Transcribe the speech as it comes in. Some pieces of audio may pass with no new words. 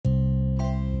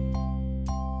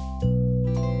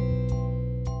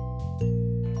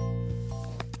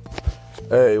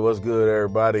Hey, what's good,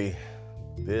 everybody?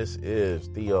 This is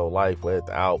Theo Life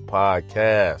Without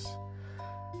Podcast.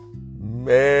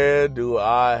 Man, do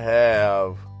I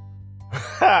have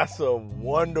some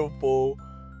wonderful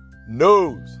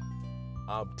news.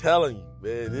 I'm telling you,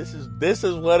 man, this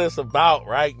is what it's about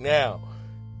right now.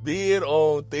 Being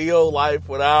on Theo Life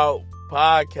Without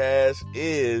Podcast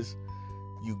is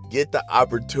you get the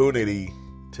opportunity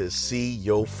to see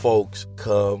your folks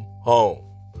come home.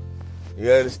 You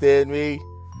understand me?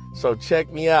 So check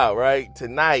me out, right?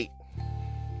 Tonight,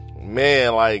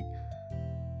 man, like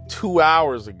 2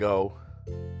 hours ago,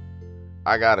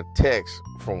 I got a text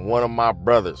from one of my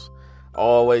brothers. I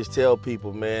always tell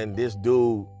people, man, this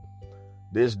dude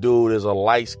is a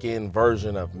light-skinned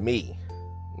version of me.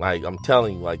 Like, I'm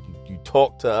telling you, like, you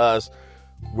talk to us,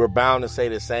 we're bound to say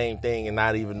the same thing and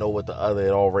not even know what the other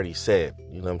had already said.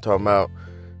 You know what I'm talking about?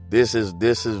 This is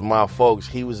my folks.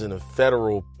 He was in a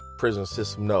federal prison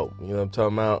system. No, you know what I'm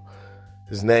talking about?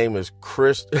 His name is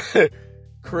Chris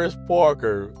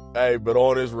Parker. Hey, but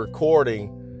on his recording,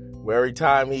 where every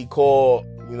time he called,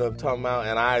 you know what I'm talking about,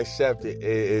 and I accepted,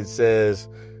 it says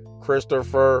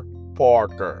Christopher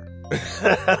Parker.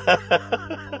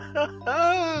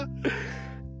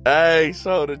 Hey,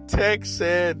 so the text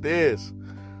said this.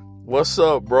 What's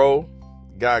up, bro?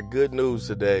 Got good news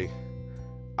today.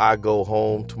 I go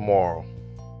home tomorrow.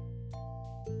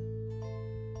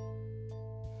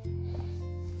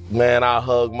 Man, I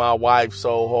hugged my wife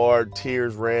so hard,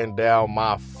 tears ran down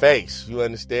my face. You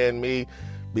understand me?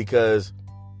 Because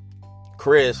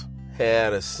Chris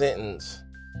had a sentence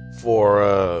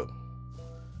for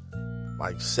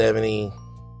like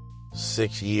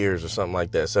 76 years or something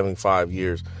like that, 75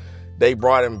 years. They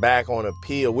brought him back on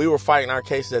appeal. We were fighting our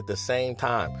cases at the same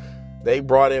time. They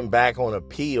brought him back on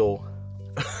appeal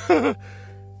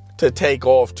to take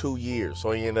off 2 years.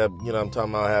 So he ended up, you know, I'm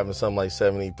talking about having something like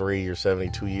 73 or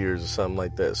 72 years or something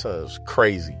like that. So it was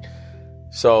crazy.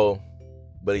 So,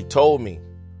 but he told me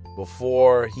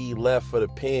before he left for the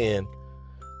pen,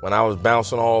 when I was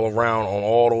bouncing all around on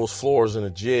all those floors in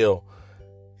the jail,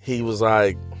 he was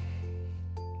like,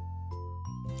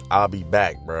 I'll be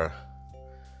back, bruh.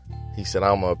 He said,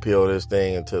 I'm going to appeal this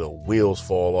thing until the wheels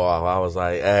fall off. I was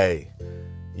like, hey,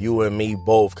 you and me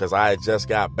both, because I had just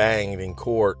got banged in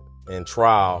court in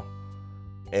trial,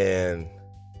 and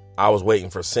I was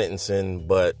waiting for sentencing,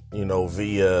 but, you know,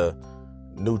 via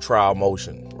new trial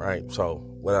motion, right? So,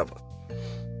 whatever.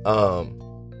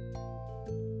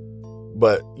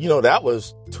 But, you know, that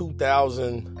was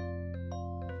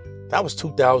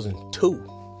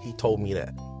 2002. He told me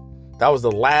that. That was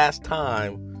the last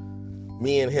time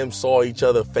me and him saw each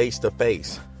other face to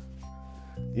face.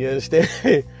 You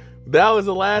understand? That was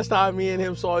the last time me and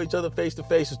him saw each other face to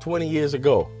face. It was 20 years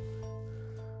ago.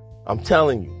 I'm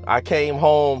telling you, I came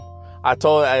home. I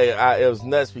told it was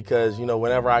nuts because, you know,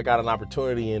 whenever I got an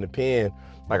opportunity in the pen,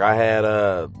 like I had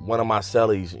one of my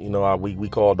cellies, you know, we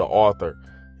called the author.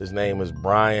 His name is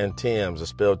Brian Timms. It's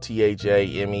spelled Thames.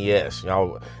 You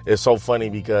know, it's so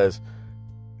funny because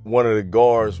one of the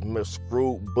guards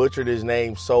butchered his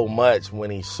name so much when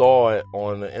he saw it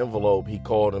on the envelope, he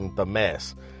called him the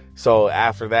mess. So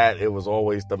after that, it was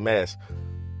always the mess.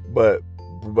 But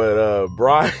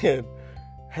Brian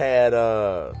had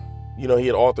you know, he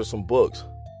had authored some books,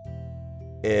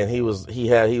 and he was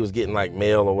getting like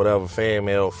mail or whatever, fan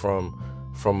mail from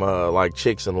like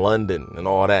chicks in London and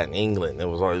all that in England. It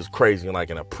was crazy, like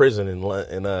in a prison in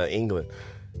England.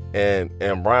 And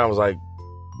Brian was like,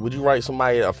 would you write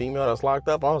a female that's locked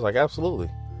up? I was like, absolutely.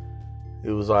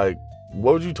 It was like,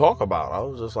 what would you talk about? I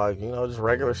was just like, you know, just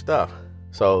regular stuff.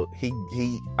 So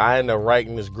I ended up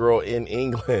writing this girl in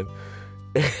England,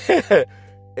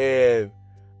 and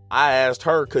I asked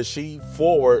her, could she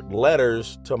forward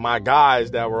letters to my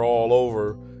guys that were all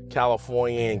over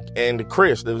California and to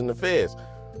Chris that was in the feds.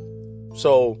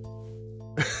 So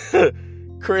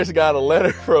Chris got a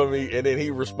letter from me, and then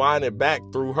he responded back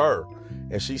through her,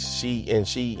 and she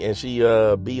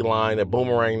beeline and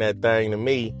boomerang that thing to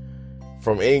me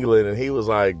from England, and he was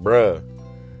like, bruh,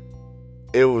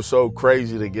 it was so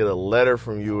crazy to get a letter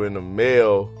from you in the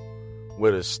mail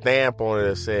with a stamp on it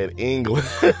that said England.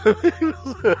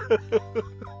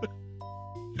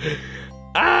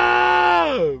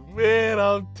 Man,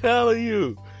 I'm telling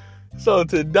you. So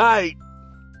tonight,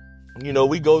 you know,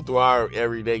 we go through our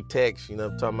everyday text, you know,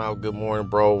 talking about good morning,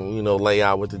 bro, you know, lay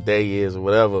out what the day is or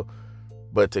whatever.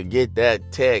 But to get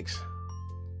that text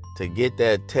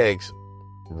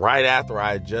right after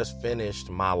I had just finished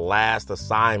my last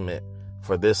assignment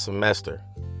for this semester,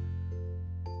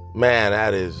 man,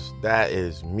 that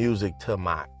is music to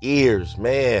my ears,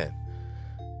 man.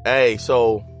 Hey,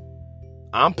 so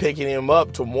I'm picking him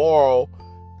up tomorrow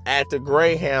at the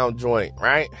Greyhound joint,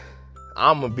 right?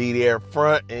 I'm going to be there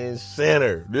front and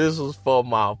center. This was for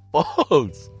my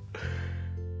folks.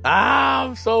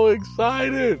 I'm so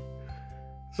excited.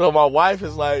 So my wife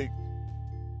is like,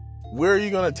 where are you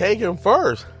going to take him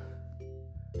first?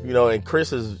 You know, and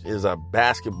Chris is a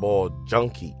basketball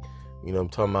junkie. You know what I'm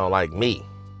talking about? Like me.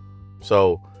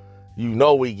 So, you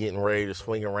know, we getting ready to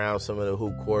swing around some of the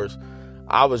hoop courts.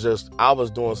 I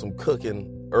was doing some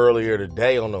cooking earlier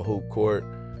today on the hoop court,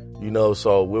 you know,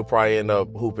 so we'll probably end up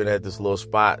hooping at this little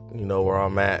spot, you know, where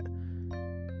I'm at.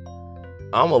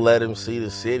 I'm going to let him see the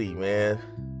city, man.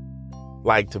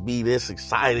 Like, to be this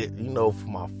excited, you know, for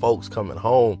my folks coming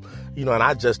home, you know, and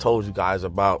I just told you guys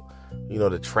about, you know,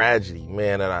 the tragedy,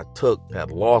 man, that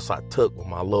loss I took with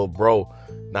my little bro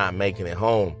not making it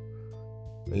home,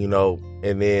 you know,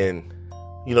 and then,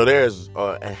 you know, there's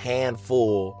a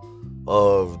handful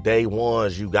of day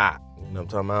ones you got, you know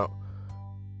what I'm talking about?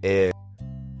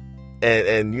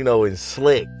 And you know, and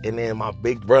Slick, and then my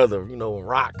big brother, you know, when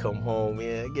Rock come home,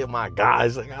 man, I got my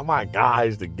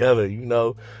guys together, you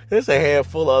know. There's a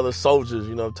handful of other soldiers,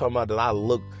 you know what I'm talking about, that I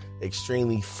look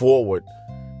extremely forward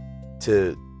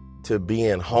to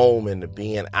being home and to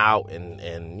being out,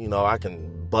 and you know, I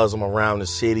can buzz them around the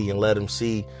city and let them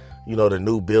see, you know, the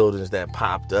new buildings that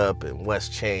popped up and what's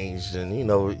changed, and you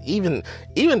know, even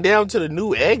down to the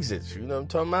new exits, you know what I'm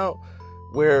talking about,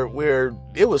 where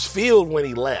it was filled when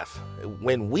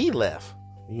we left,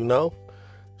 you know.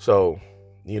 So,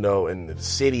 you know, and the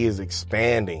city is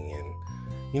expanding,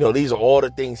 and you know, these are all the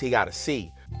things he got to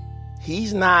see.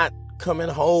 He's not coming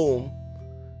home,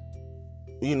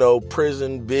 you know,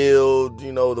 prison build,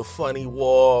 you know, the funny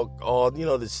walk, all, you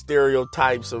know, the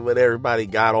stereotypes of what everybody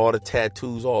got, all the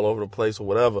tattoos all over the place or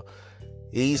whatever.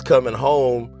 He's coming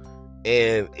home,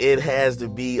 and it has to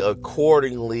be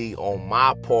accordingly on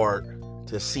my part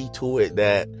to see to it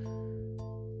that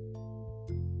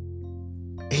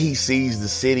he sees the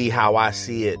city how I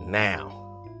see it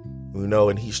now, you know,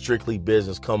 and he's strictly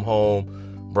business. Come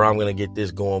home, bro, I'm going to get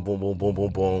this going, boom, boom, boom,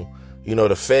 boom, boom. You know,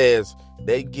 the feds,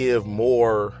 they give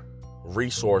more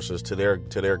resources to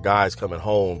their guys coming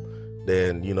home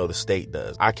than, you know, the state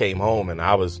does. I came home and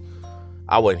I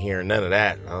wasn't hearing none of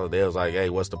that. They was like, hey,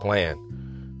 what's the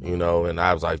plan? You know, and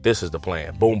I was like, this is the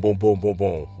plan. Boom, boom, boom, boom,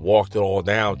 boom. Walked it all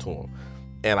down to him.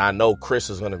 And I know Chris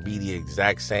is going to be the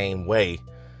exact same way.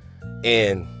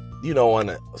 And, you know,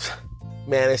 man,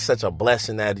 it's such a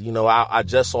blessing that, you know, I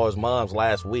just saw his mom's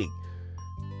last week.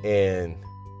 And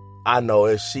I know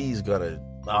if she's going to,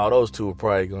 those two are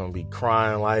probably going to be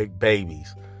crying like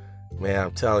babies. Man,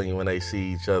 I'm telling you, when they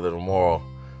see each other tomorrow,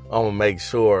 I'm going to make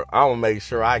sure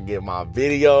I get my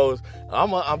videos.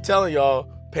 I'm telling y'all,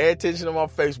 pay attention to my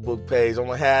Facebook page. I'm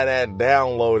going to have that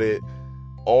downloaded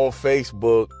on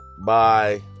Facebook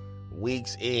by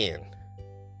week's end.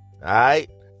 All right?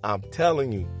 I'm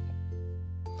telling you.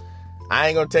 I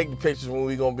ain't going to take the pictures when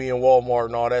we going to be in Walmart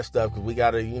and all that stuff, because we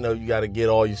got to, you know, you got to get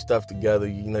all your stuff together.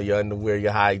 You know, your underwear,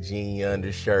 your hygiene, your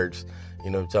undershirts.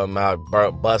 You know what I'm talking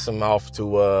about? Bust them off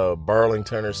to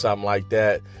Burlington or something like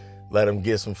that. Let them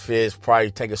get some fish.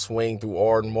 Probably take a swing through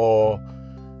Arden Mall.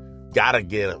 Gotta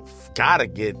get,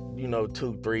 you know,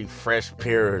 2-3 fresh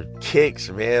pair of kicks,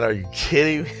 man. Are you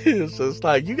kidding me? It's just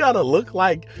like, you gotta look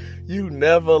like you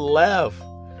never left.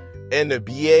 And to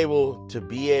be able to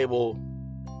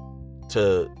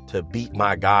beat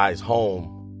my guys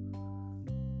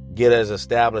home, get as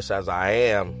established as I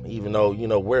am, even though, you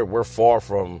know, we're far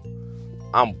from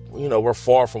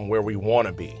where we want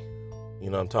to be. You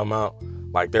know what I'm talking about?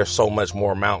 Like, there's so much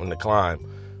more mountain to climb.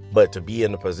 But to be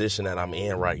in the position that I'm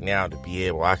in right now, to be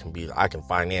able, I can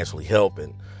financially help,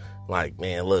 and like,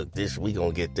 man, look, we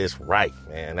gonna get this right,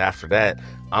 man. After that,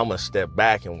 I'm gonna step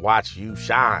back and watch you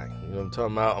shine. You know what I'm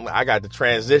talking about? I got the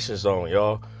transition zone,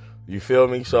 y'all. You feel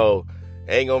me? So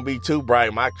ain't gonna be too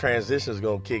bright. My transition's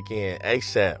gonna kick in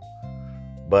ASAP.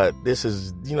 But this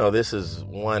is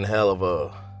one hell of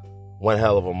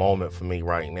a moment for me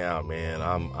right now, man.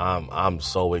 I'm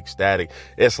so ecstatic.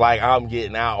 It's like I'm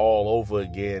getting out all over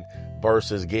again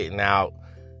versus getting out,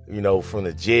 you know, from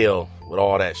the jail with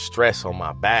all that stress on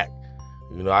my back.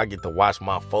 You know, I get to watch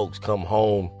my folks come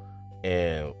home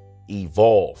and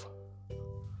evolve.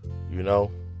 You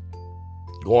know,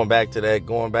 going back to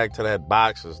that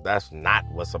boxes, that's not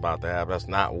what's about to happen. That's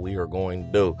not what we are going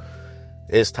to do.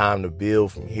 It's time to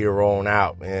build from here on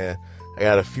out, man. I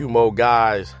got a few more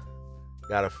guys,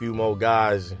 you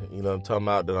know what I'm talking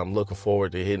about, that I'm looking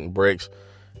forward to hitting bricks,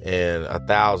 and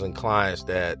 1,000 clients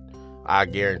that I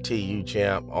guarantee you,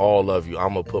 champ, all of you,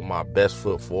 I'm going to put my best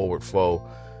foot forward for.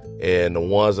 And the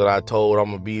ones that I told I'm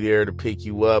going to be there to pick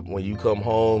you up when you come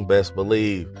home, best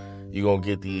believe you're going to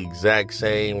get the exact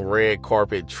same red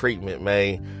carpet treatment,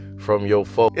 man, from your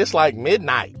folks. It's like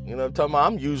midnight. You know what I'm talking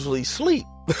about? I'm usually asleep.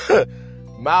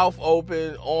 Mouth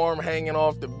open, arm hanging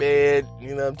off the bed.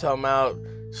 You know what I'm talking about?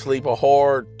 Sleep a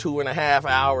hard 2.5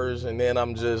 hours, and then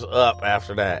I'm just up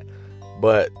after that.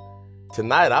 But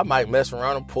tonight, I might mess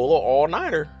around and pull an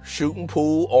all-nighter, shooting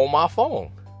pool on my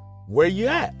phone. Where you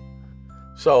at?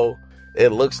 So it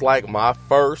looks like my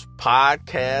first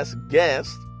podcast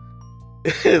guest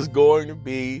is going to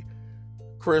be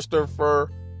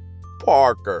Christopher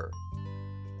Parker.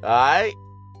 All right?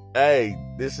 Hey,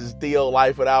 this is Theo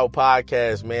Life Without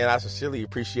Podcast, man. I sincerely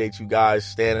appreciate you guys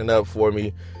standing up for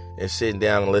me and sitting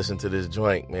down and listening to this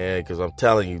joint, man, because I'm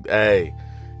telling you, hey,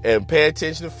 and pay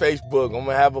attention to Facebook. I'm going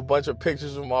to have a bunch of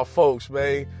pictures of my folks,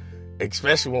 man,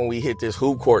 especially when we hit this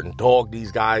hoop court and dog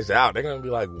these guys out. They're going to be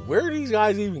like, where do these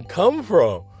guys even come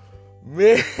from?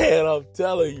 Man, I'm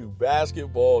telling you,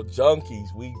 basketball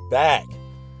junkies, we back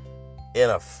in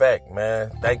effect,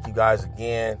 man. Thank you guys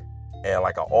again. And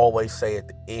like I always say at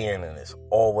the end, and it's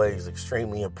always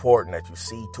extremely important that you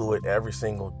see to it every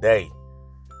single day,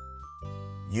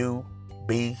 you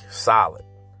be solid.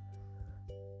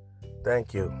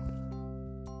 Thank you.